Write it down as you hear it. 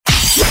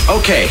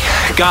Okay,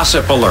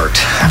 gossip alert.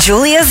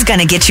 Julia's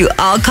gonna get you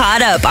all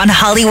caught up on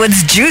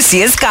Hollywood's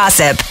juiciest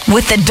gossip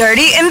with the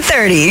Dirty and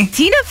 30.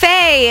 Tina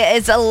Fey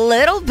is a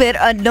little bit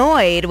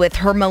annoyed with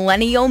her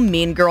millennial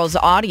Mean Girls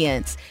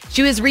audience.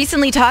 She was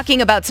recently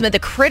talking about some of the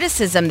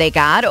criticism they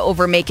got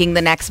over making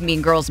the next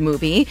Mean Girls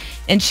movie.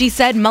 And she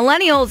said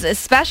millennials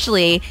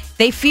especially,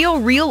 they feel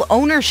real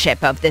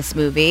ownership of this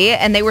movie.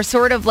 And they were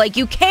sort of like,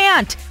 you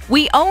can't.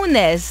 We own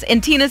this.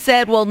 And Tina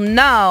said, well,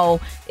 no,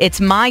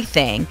 it's my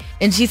thing.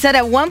 And she said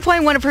at one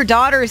point, one of her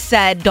daughters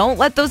said, don't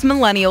let those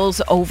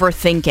millennials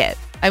overthink it.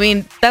 I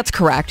mean, that's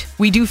correct.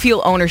 We do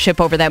feel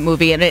ownership over that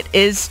movie, and it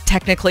is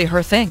technically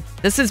her thing.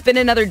 This has been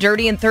another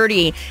Dirty and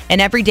 30,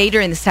 and every day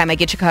during this time, I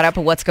get you caught up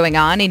on what's going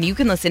on, and you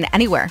can listen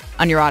anywhere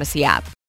on your Odyssey app.